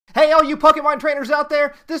Hey, all you Pokemon trainers out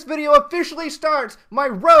there, this video officially starts my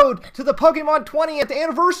road to the Pokemon 20th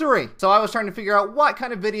anniversary. So I was trying to figure out what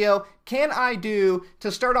kind of video can I do to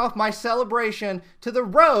start off my celebration to the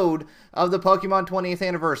road of the Pokemon 20th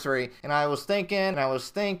anniversary. And I was thinking, and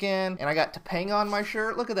I got Topanga on my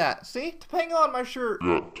shirt. Look at that. See? Topanga on my shirt.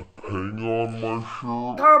 Topanga!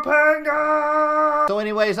 So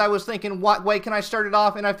anyways, I was thinking, what way can I start it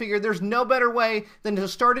off? And I figured there's no better way than to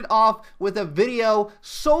start it off with a video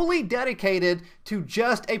solely dedicated to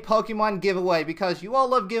just a Pokemon giveaway, because you all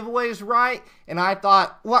love giveaways, right? And I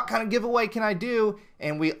thought, what kind of giveaway can I do?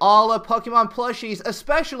 And we all love Pokemon plushies,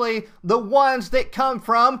 especially the ones that come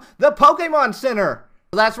from the Pokemon Center.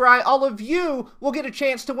 That's right, all of you will get a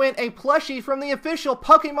chance to win a plushie from the official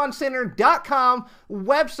PokemonCenter.com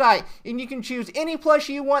website. And you can choose any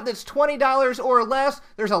plushie you want that's $20 or less.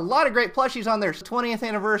 There's a lot of great plushies on there. 20th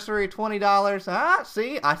anniversary, $20. Ah,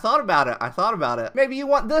 see, I thought about it. Maybe you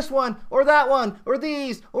want this one, or that one, or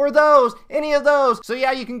these, or those, any of those. So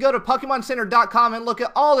yeah, you can go to PokemonCenter.com and look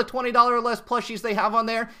at all the $20 or less plushies they have on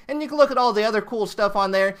there. And you can look at all the other cool stuff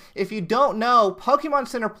on there. If you don't know, Pokemon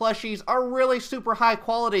Center plushies are really super high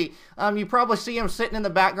quality. You probably see them sitting in the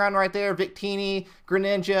background right there. Victini,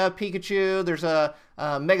 Greninja, Pikachu. There's a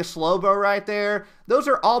Mega Slowbro right there. Those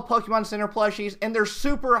are all Pokemon Center plushies, and they're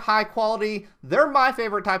super high quality. They're my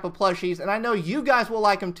favorite type of plushies, and I know you guys will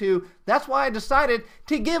like them too. That's why I decided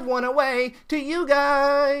to give one away to you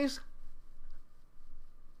guys.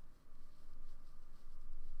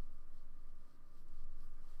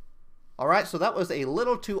 Alright, so that was a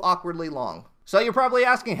little too awkwardly long. So you're probably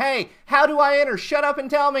asking, hey, how do I enter? Shut up and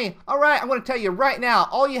tell me. All right, I'm going to tell you right now.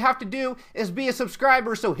 All you have to do is be a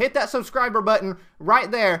subscriber, so hit that subscriber button right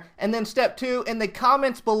there. And then step 2, in the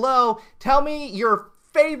comments below, tell me your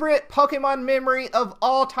favorite Pokemon memory of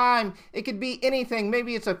all time. It could be anything.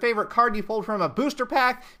 Maybe it's a favorite card you pulled from a booster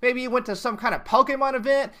pack. Maybe you went to some kind of Pokemon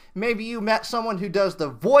event. Maybe you met someone who does the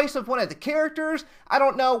voice of one of the characters. I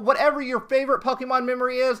don't know. Whatever your favorite Pokemon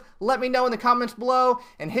memory is, let me know in the comments below,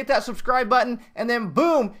 and hit that subscribe button, and then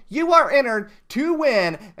boom, you are entered to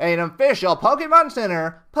win an official Pokemon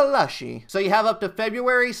Center plushie. So you have up to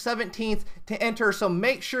February 17th to enter, so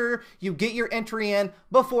make sure you get your entry in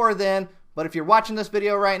before then. But if you're watching this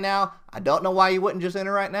video right now, I don't know why you wouldn't just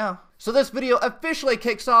enter right now. So this video officially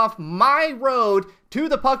kicks off my road to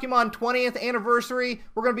the Pokemon 20th anniversary.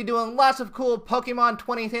 We're going to be doing lots of cool Pokemon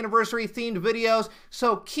 20th anniversary themed videos,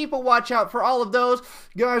 so keep a watch out for all of those.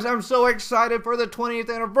 Guys, I'm so excited for the 20th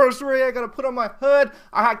anniversary. I got to put on my hood.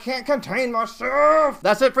 I can't contain myself.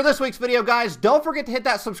 That's it for this week's video, guys. Don't forget to hit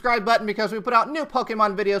that subscribe button, because we put out new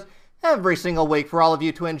Pokemon videos every single week for all of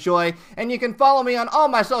you to enjoy. And you can follow me on all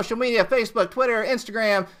my social media, Facebook, Twitter,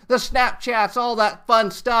 Instagram, the Snapchats, all that fun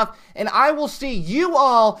stuff. And I will see you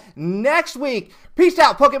all next week. Peace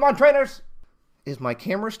out, Pokemon trainers. Is my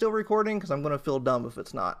camera still recording? Because I'm going to feel dumb if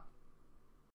it's not.